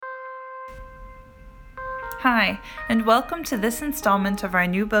Hi, and welcome to this installment of our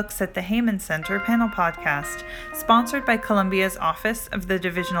New Books at the Heyman Center panel podcast, sponsored by Columbia's Office of the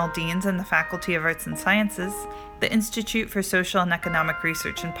Divisional Deans and the Faculty of Arts and Sciences, the Institute for Social and Economic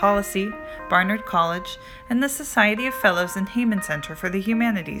Research and Policy, Barnard College, and the Society of Fellows and Heyman Center for the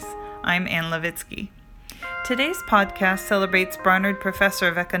Humanities. I'm Ann Levitsky. Today's podcast celebrates Barnard Professor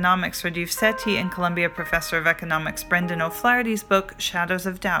of Economics Rajiv Sethi and Columbia Professor of Economics Brendan O'Flaherty's book, Shadows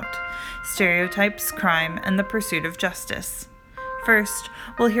of Doubt: Stereotypes, Crime, and the Pursuit of Justice. First,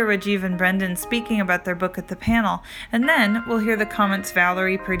 we'll hear Rajiv and Brendan speaking about their book at the panel, and then we'll hear the comments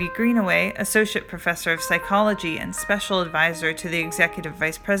Valerie Purdy-Greenaway, Associate Professor of Psychology and Special Advisor to the Executive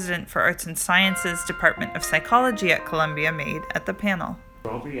Vice President for Arts and Sciences, Department of Psychology at Columbia, made at the panel.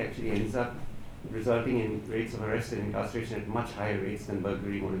 Robbery actually ends up resulting in rates of arrest and incarceration at much higher rates than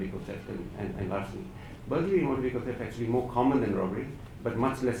burglary, motor vehicle theft, and larceny. Burglary and motor vehicle theft are actually more common than robbery, but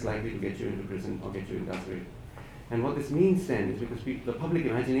much less likely to get you into prison or get you incarcerated. And what this means then is because the public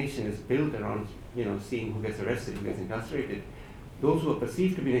imagination is built around seeing who gets arrested, who gets incarcerated. Those who are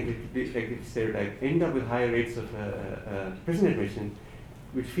perceived to be negatively stereotyped end up with higher rates of prison admission,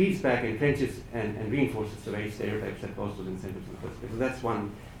 which feeds back, entrenches, and reinforces the very stereotypes that cause those incentives in the first place. So that's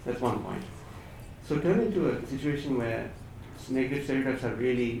one point. So turn into a situation where negative stereotypes are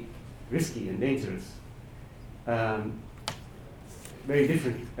really risky and dangerous. Very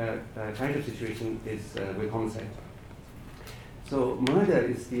different kind of situation is with homicide. So murder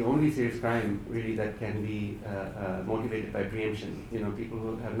is the only serious crime really that can be motivated by preemption. People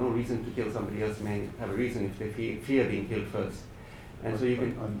who have no reason to kill somebody else may have a reason if they fear being killed first. And so you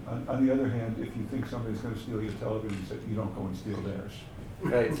can. On the other hand, if you think somebody's going to steal your television set, you don't go and steal theirs.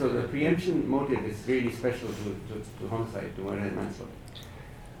 Right, so the preemption motive is really special to homicide, to murder and manslaughter.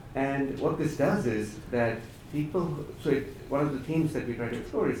 And what this does is that one of the themes that we try to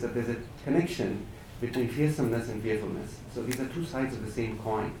explore is that there's a connection between fearsomeness and fearfulness. So these are two sides of the same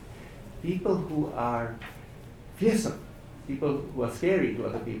coin. People who are fearsome, people who are scary to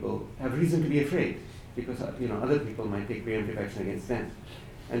other people, have reason to be afraid because other people might take preemptive action against them.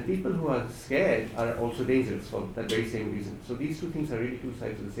 And people who are scared are also dangerous for that very same reason. So these two things are really two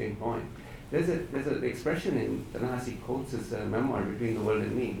sides of the same coin. There's an expression in Ta-Nehisi Coates' memoir, Between the World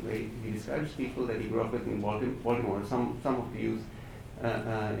and Me, where he describes people that he grew up with in Baltimore, some of the youth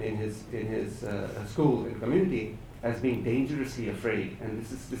in his school and community, as being dangerously afraid. And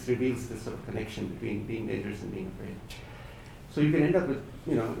this reveals this sort of connection between being dangerous and being afraid. So you can end up with,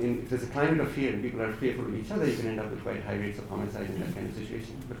 if there's a climate of fear and people are fearful of each other, you can end up with quite high rates of homicide in that kind of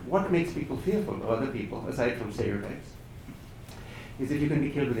situation. But what makes people fearful of other people, aside from stereotypes, is if you can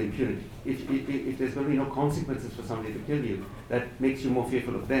be killed with impunity. If there's going to be no consequences for somebody to kill you, that makes you more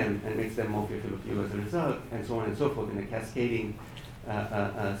fearful of them and makes them more fearful of you as a result, and so on and so forth, in a cascading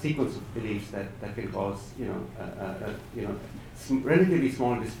sequence of beliefs that can cause, relatively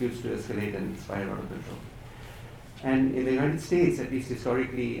small disputes to escalate and spiral out of control. And in the United States, at least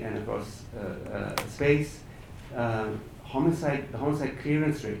historically and across space, the homicide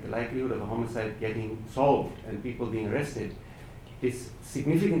clearance rate, the likelihood of a homicide getting solved and people being arrested, is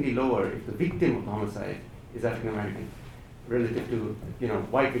significantly lower if the victim of the homicide is African American relative to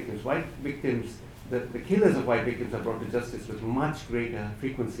white victims. White victims, the killers of white victims are brought to justice with much greater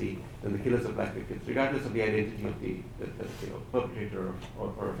frequency than the killers of black victims, regardless of the identity of the perpetrator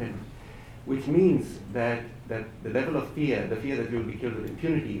or offender. Which means that the level of fear, the fear that you will be killed with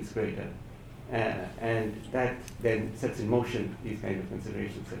impunity, is greater. And that then sets in motion these kind of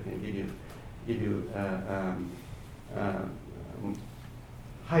considerations that can give you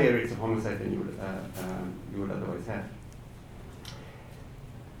higher rates of homicide than you would otherwise have.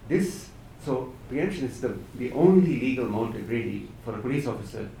 So preemption is the only legal motive really for a police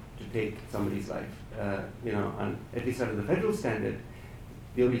officer to take somebody's life. And at least under the federal standard,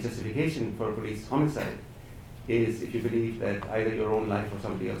 the only justification for a police homicide is if you believe that either your own life or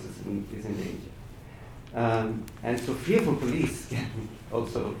somebody else's is in danger. And so fearful police can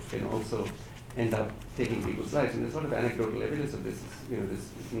also end up taking people's lives. And there's sort of anecdotal evidence of this.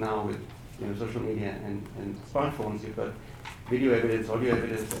 This now with social media and smartphones, you've got video evidence, audio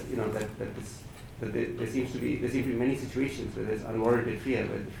evidence. That there seems to be many situations where there's unwarranted fear,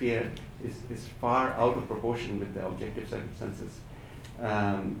 where the fear is far out of proportion with the objective circumstances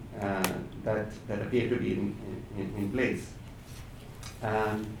that appear to be in place.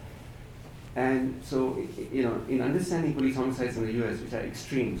 And so, in understanding police homicides in the US, which are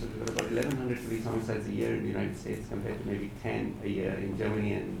extreme, so we've got about 1,100 police homicides a year in the United States compared to maybe 10 a year in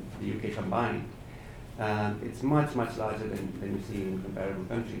Germany and the UK combined. It's much, much larger than you see in comparable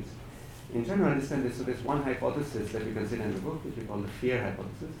countries. In trying to understand this, so there's one hypothesis that we consider in the book, which we call the fear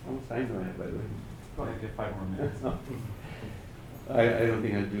hypothesis. How much time do I have, by the way? Probably get 5 more minutes. I don't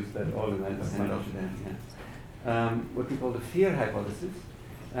think I'll use that all, and I'll just hand it off to them. Yeah. What we call the fear hypothesis,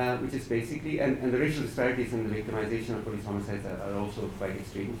 which is basically, and the racial disparities in the victimization of police homicides are also quite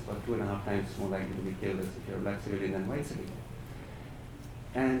extreme. It's about 2.5 times more likely to be killed if you're a black civilian than white civilian.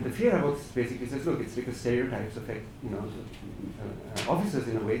 And the fear hypothesis basically says, look, it's because stereotypes affect, officers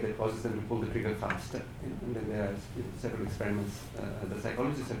in a way that causes them to pull the trigger faster. And then there are several experiments that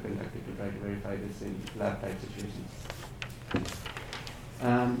psychologists have conducted to try to verify this in lab-type situations.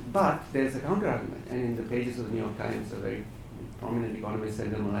 But there's a counter-argument, and in the pages of the New York Times, a very prominent economist,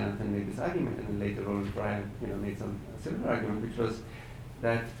 Sendhil Mullainathan, made this argument, and then later Roland Frye, made some similar argument, which was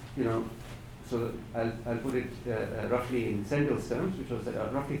that, so I'll put it roughly in Sendhil's terms, which was that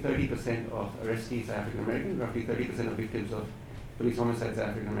roughly 30% of arrestees are African American, roughly 30% of victims of police homicides are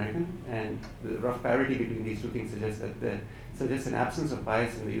African American, and the rough parity between these two things suggests an absence of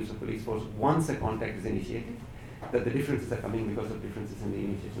bias in the use of police force once a contact is initiated, that the differences are coming because of differences in the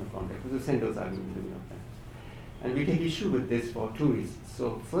initiation of contact. This is Sendhil's argument in the New York Times. And we take issue with this for two reasons.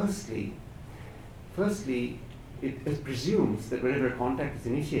 So firstly, it presumes that whenever a contact is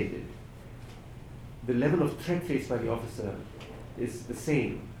initiated, the level of threat faced by the officer is the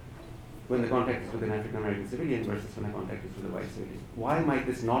same when the contact is with an African American civilian versus when the contact is with a white civilian. Why might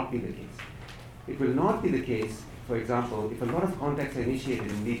this not be the case? It will not be the case, for example, if a lot of contacts are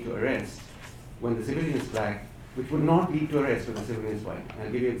initiated and lead to arrest when the civilian is black, which would not lead to arrest when the civilian is white. I'll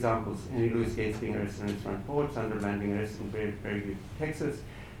give you examples. Henry Louis Gates being arrested on his front porch, Sunderland being arrested in Prairie, Texas,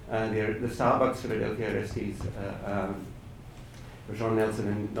 the Starbucks Philadelphia arrestees, Rashawn Nelson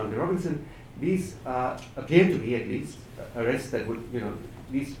and Dante Robinson. These appear to be, at least, arrests that would,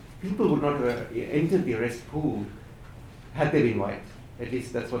 these people would not have entered the arrest pool had they been white. At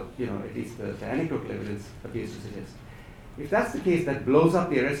least that's what, at least the anecdotal evidence appears to suggest. If that's the case, that blows up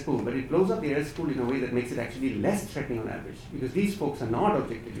the arrest pool, but it blows up the arrest pool in a way that makes it actually less threatening on average, because these folks are not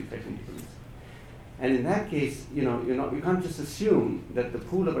objectively threatening to police. And in that case, you can't just assume that the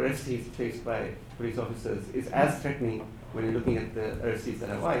pool of arrestees faced by police officers is as threatening when you're looking at the arrestees that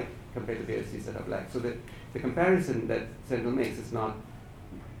are white compared to the arrestees that are black. So the comparison that Sendhil makes is not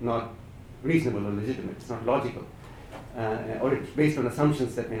reasonable or legitimate. It's not logical, or it's based on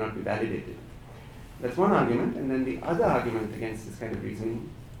assumptions that may not be validated. That's one argument, and then the other argument against this kind of reasoning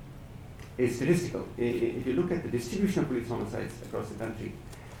is statistical. If you look at the distribution of police homicides across the country,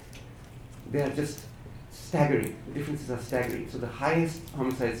 they are just staggering. The differences are staggering. So the highest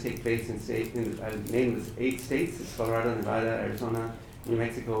homicides take place I'll name this 8 states. It's Colorado, Nevada, Arizona, New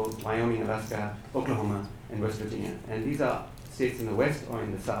Mexico, Wyoming, Alaska, Oklahoma, and West Virginia. And these are states in the West or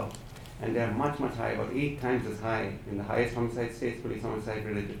in the South. And they are much, much higher, about 8 times as high in the highest homicide states, police homicide,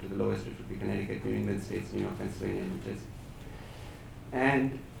 related to the lowest, which would be Connecticut, New England states, New York, Pennsylvania, and New Jersey.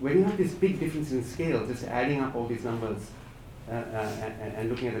 And when you have this big difference in scale, just adding up all these numbers and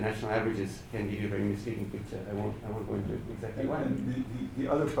looking at the national averages can give you a very misleading picture. I won't go into exactly why. And the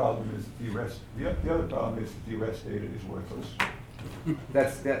other problem is the arrest. The other problem is that the arrest data is worthless. That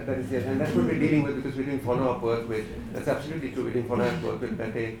is it, and that's what we're dealing with because we're doing follow-up work with. That's absolutely true. We're doing follow-up work with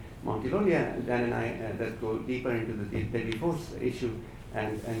Bette Montilolia, Dan and I, that go deeper into the deadly force issue,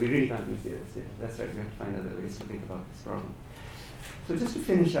 and we really can't use the arrest data. That's right. We have to find other ways to think about this problem. So just to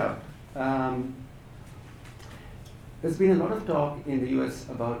finish up. There's been a lot of talk in the US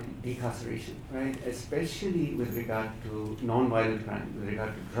about decarceration, right? Especially with regard to non-violent crime, with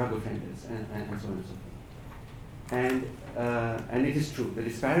regard to drug offenders, and so on and so forth. And it is true, the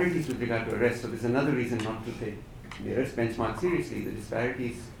disparities with regard to arrest, so there's another reason not to take the arrest benchmark seriously. The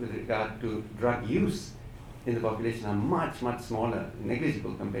disparities with regard to drug use in the population are much, much smaller,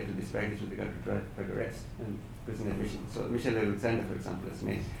 negligible compared to disparities with regard to drug arrest and prison admission. So Michelle Alexander, for example,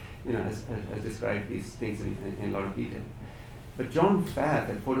 has described these things in a lot of detail. But John Pfaff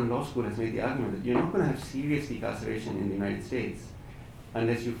at Fordham Law School has made the argument that you're not going to have serious decarceration in the United States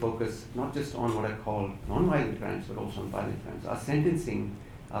unless you focus not just on what are called non-violent crimes, but also on violent crimes. Our sentencing,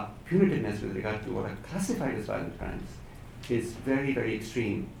 our punitiveness with regard to what are classified as violent crimes is very, very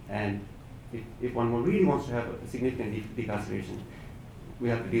extreme. And if one really wants to have a significant decarceration, we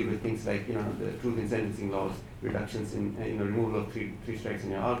have to deal with things like, the truth in sentencing laws, reductions in, removal of three strikes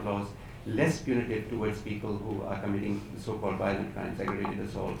and you're out laws, less punitive towards people who are committing the so-called violent crimes, aggravated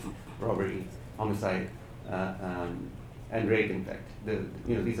assault, robbery, homicide, and rape. In fact,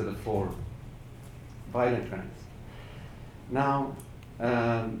 these are the 4 violent crimes. Now,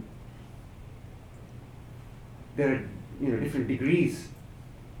 there are different degrees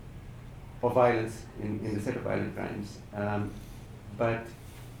of violence in the set of violent crimes. But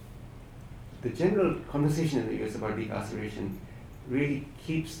the general conversation in the US about decarceration really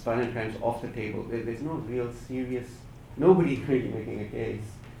keeps violent crimes off the table. There's no real serious, nobody really making a case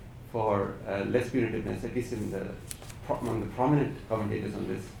for less punitiveness, at least among the prominent commentators on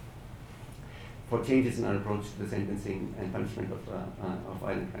this, for changes in our approach to the sentencing and punishment of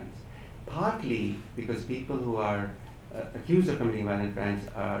violent crimes. Partly because people who are accused of committing violent crimes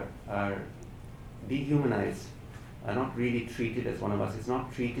are dehumanized, are not really treated as one of us. It's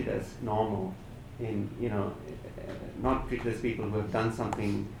not treated as normal, not treated as people who have done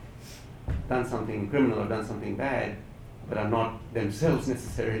something criminal or done something bad, but are not themselves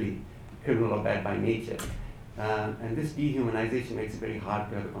necessarily criminal or bad by nature. And this dehumanization makes it very hard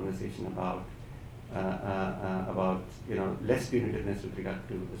to have a conversation about less punitiveness with regard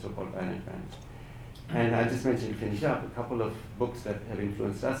to the so-called violent crimes. And I just mentioned, to finish up, a couple of books that have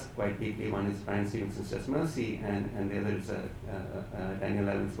influenced us quite deeply. One is Brian Stevenson's Just Mercy, and the other is Danielle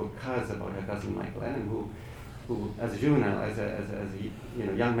Allen's book, Cuz, about her cousin Michael Allen, who as a juvenile, as a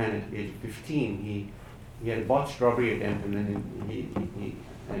young man at the age of 15, he had a botched robbery attempt, and then he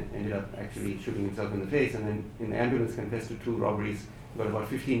ended up actually shooting himself in the face, and then in the ambulance confessed to 2 robberies, got about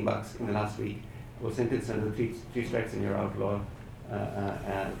 $15 in the last week, was sentenced under the three strikes and you're outlaw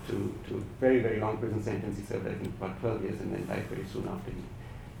to very, very long prison sentence. He served, I think, about 12 years and then died very soon after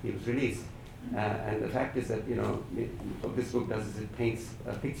he was released. And the fact is that, what this book does is it paints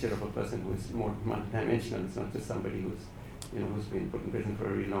a picture of a person who is more multidimensional. It's not just somebody who's been put in prison for a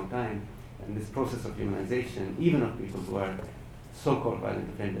really long time. And this process of humanization, even of people who are so-called violent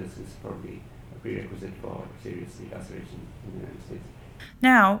offenders, is probably a prerequisite for serious incarceration in the United States.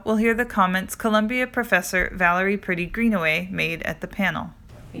 Now, we'll hear the comments Columbia professor Valerie Priddy Greenaway made at the panel.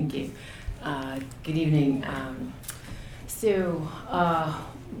 Thank you. Good evening.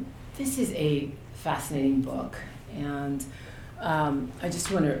 This is a fascinating book, and I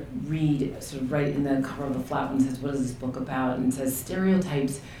just want to read, sort of right in the cover of the flap, and says, what is this book about? And it says,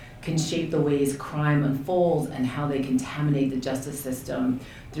 stereotypes can shape the ways crime unfolds and how they contaminate the justice system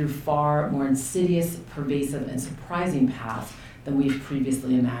through far more insidious, pervasive, and surprising paths than we've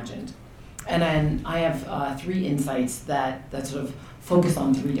previously imagined. And then I have 3 insights that sort of focus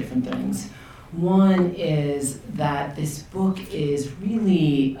on 3 different things. One is that this book is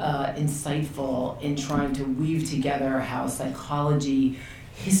really insightful in trying to weave together how psychology,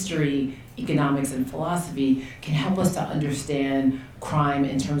 history, economics, and philosophy can help us to understand crime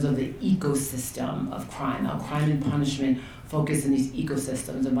in terms of the ecosystem of crime, how crime and punishment focus in these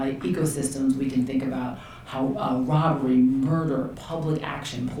ecosystems. And by ecosystems, we can think about how robbery, murder, public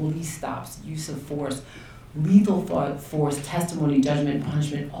action, police stops, use of force, lethal force, testimony, judgment,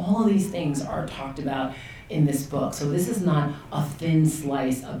 punishment, all of these things are talked about in this book. So this is not a thin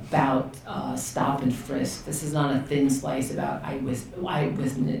slice about stop and frisk. This is not a thin slice about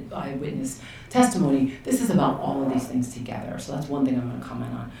eyewitness testimony. This is about all of these things together. So that's one thing I'm going to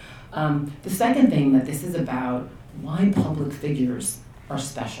comment on. The second thing that this is about, why public figures are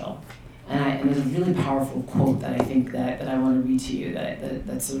special. And there's a really powerful quote that I think that I want to read to you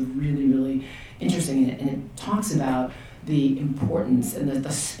that's sort of really, really interesting. And it talks about the importance and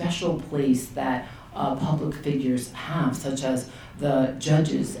the special place that public figures have, such as the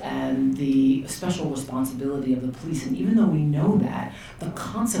judges and the special responsibility of the police. And even though we know that, the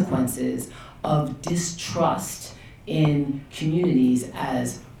consequences of distrust in communities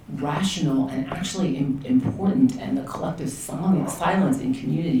as rational and actually important, and the collective silence in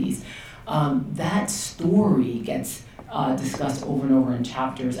communities, that story gets discussed over and over in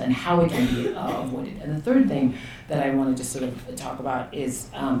chapters and how it can be avoided. And the third thing that I want to just sort of talk about is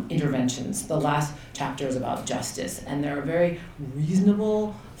interventions. The last chapter is about justice, and there are very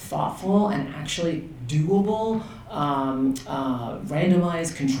reasonable, thoughtful, and actually doable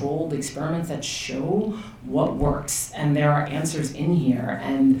randomized controlled experiments that show what works. And there are answers in here,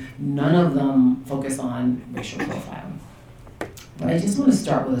 and none of them focus on racial profiling. But I just want to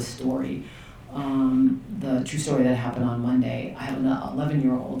start with a story. The true story that happened on Monday. I have an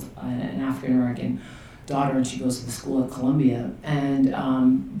 11-year-old, an African-American daughter, and she goes to the school at Columbia. And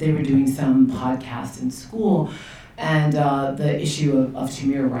they were doing some podcast in school, and the issue of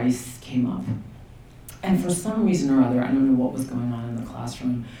Tamir Rice came up. And for some reason or other, I don't know what was going on in the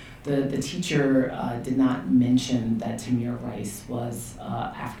classroom, the teacher did not mention that Tamir Rice was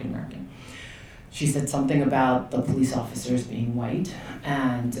African-American. She said something about the police officers being white,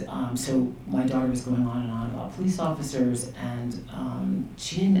 and so my daughter was going on and on about police officers, and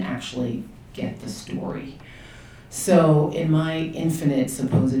she didn't actually get the story. So in my infinite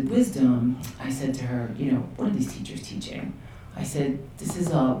supposed wisdom, I said to her, what are these teachers teaching? I said, this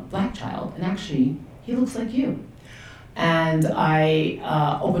is a black child, and actually, he looks like you. And I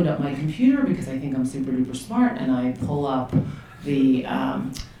opened up my computer because I think I'm super duper smart, and I pull up the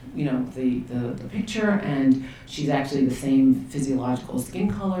picture, and she's actually the same physiological skin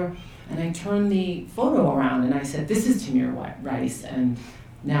color. And I turned the photo around and I said, "This is Tamir Rice, and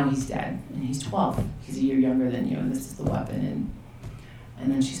now he's dead, and he's 12. He's a year younger than you, and this is the weapon."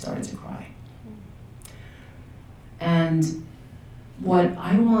 And then she started to cry. And what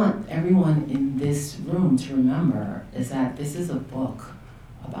I want everyone in this room to remember is that this is a book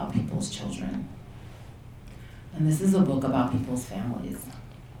about people's children. And this is a book about people's families.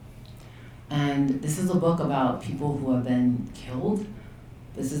 And this is a book about people who have been killed.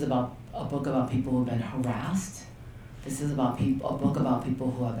 This is about a book about people who have been harassed. This is about a book about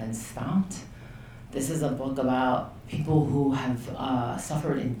people who have been stomped. This is a book about people who have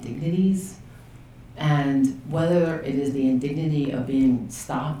suffered indignities. And whether it is the indignity of being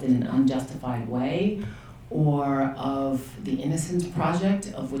stopped in an unjustified way, or of the Innocence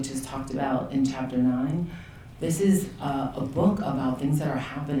Project, of which is talked about in Chapter 9, this is a book about things that are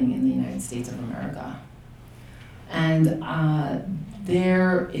happening in the United States of America. And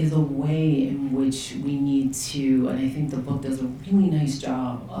there is a way in which we need to, and I think the book does a really nice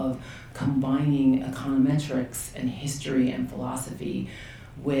job of combining econometrics and history and philosophy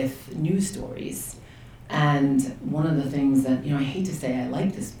with news stories. And one of the things that, I hate to say I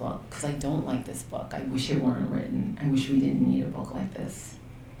like this book, because I don't like this book. I wish it weren't written. I wish we didn't need a book like this.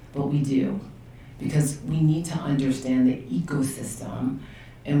 But we do. Because we need to understand the ecosystem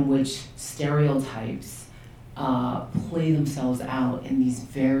in which stereotypes play themselves out in these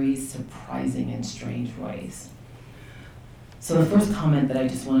very surprising and strange ways. So the first comment that I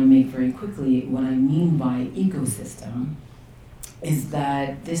just want to make very quickly, what I mean by ecosystem, is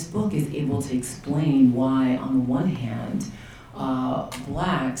that this book is able to explain why, on the one hand,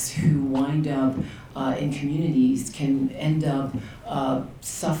 blacks who wind up in communities can end up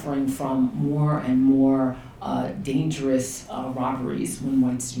suffering from more and more dangerous robberies when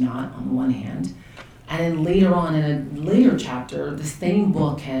whites do not, on the one hand. And then later on, in a later chapter, the same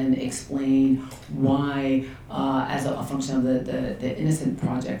book can explain why, as a function of the Innocence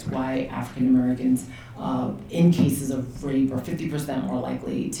Project, why African Americans, in cases of rape, are 50% more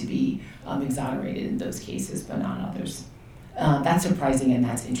likely to be exonerated in those cases, but not others. That's surprising and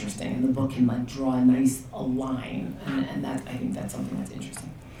that's interesting, and the book can draw a nice line, and I think that's something that's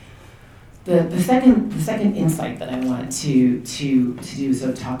interesting. The second insight that I wanted to do is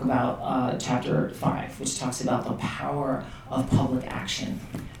to talk about chapter 5, which talks about the power of public action.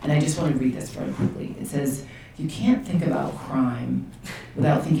 And I just want to read this very quickly. It says, "You can't think about crime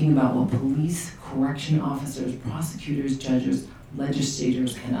without thinking about what police, correction officers, prosecutors, judges,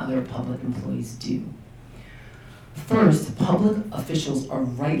 legislators, and other public employees do. First, public officials are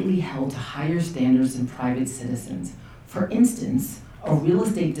rightly held to higher standards than private citizens. For instance, a real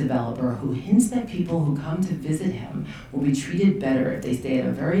estate developer who hints that people who come to visit him will be treated better if they stay at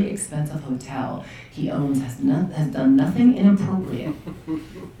a very expensive hotel he owns has done nothing inappropriate.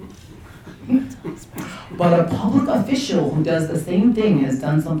 But a public official who does the same thing has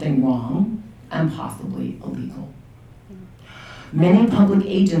done something wrong and possibly illegal. Many public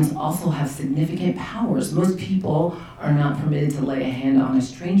agents also have significant powers. Most people are not permitted to lay a hand on a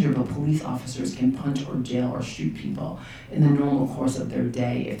stranger, but police officers can punch or jail or shoot people in the normal course of their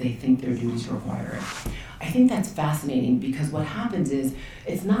day if they think their duties require it." I think that's fascinating because what happens is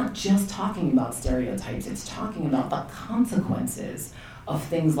it's not just talking about stereotypes, it's talking about the consequences of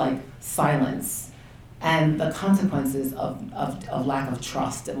things like silence and the consequences of lack of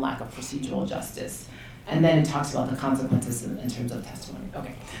trust and lack of procedural justice. And then it talks about the consequences in terms of testimony.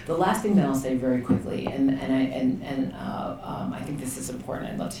 Okay, the last thing that I'll say very quickly, and I think this is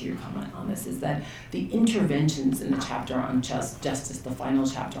important, I'd love to hear your comment on this, is that the interventions in the chapter on justice, the final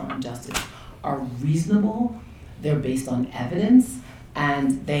chapter on justice, are reasonable, they're based on evidence,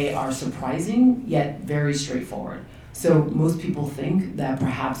 and they are surprising, yet very straightforward. So most people think that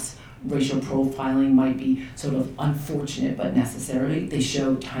perhaps racial profiling might be sort of unfortunate but necessary. They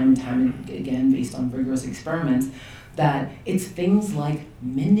show time and time again, based on rigorous experiments, that it's things like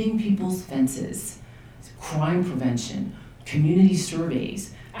mending people's fences, crime prevention, community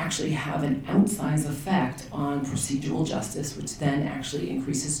surveys actually have an outsized effect on procedural justice, which then actually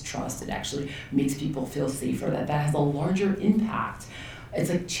increases trust. It actually makes people feel safer, that has a larger impact.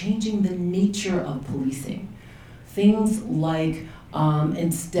 It's like changing the nature of policing. Things like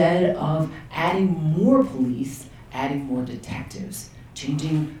instead of adding more police, adding more detectives,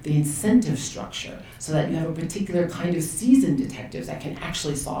 changing the incentive structure so that you have a particular kind of seasoned detectives that can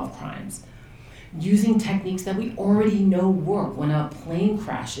actually solve crimes. Using techniques that we already know work. When a plane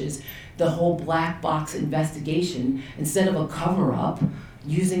crashes, the whole black box investigation, instead of a cover-up,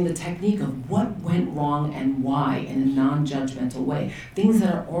 using the technique of what went wrong and why in a non-judgmental way, things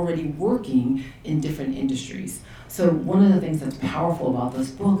that are already working in different industries. So one of the things that's powerful about this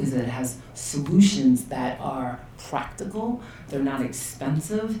book is that it has solutions that are practical, they're not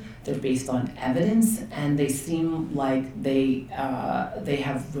expensive, they're based on evidence, and they seem like they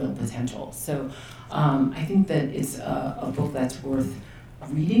have real potential. So I think that it's a book that's worth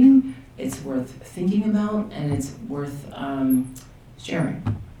reading, it's worth thinking about, and it's worth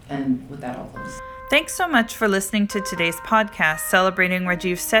sharing. And with that, I'll close. Thanks so much for listening to today's podcast celebrating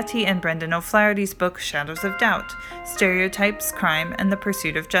Rajiv Sethi and Brendan O'Flaherty's book Shadows of Doubt, Stereotypes, Crime, and the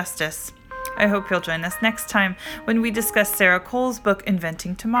Pursuit of Justice. I hope you'll join us next time when we discuss Sarah Cole's book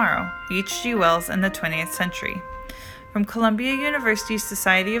Inventing Tomorrow, H.G. Wells and the 20th Century. From Columbia University's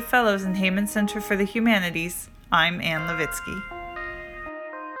Society of Fellows and Heyman Center for the Humanities, I'm Anne Levitsky.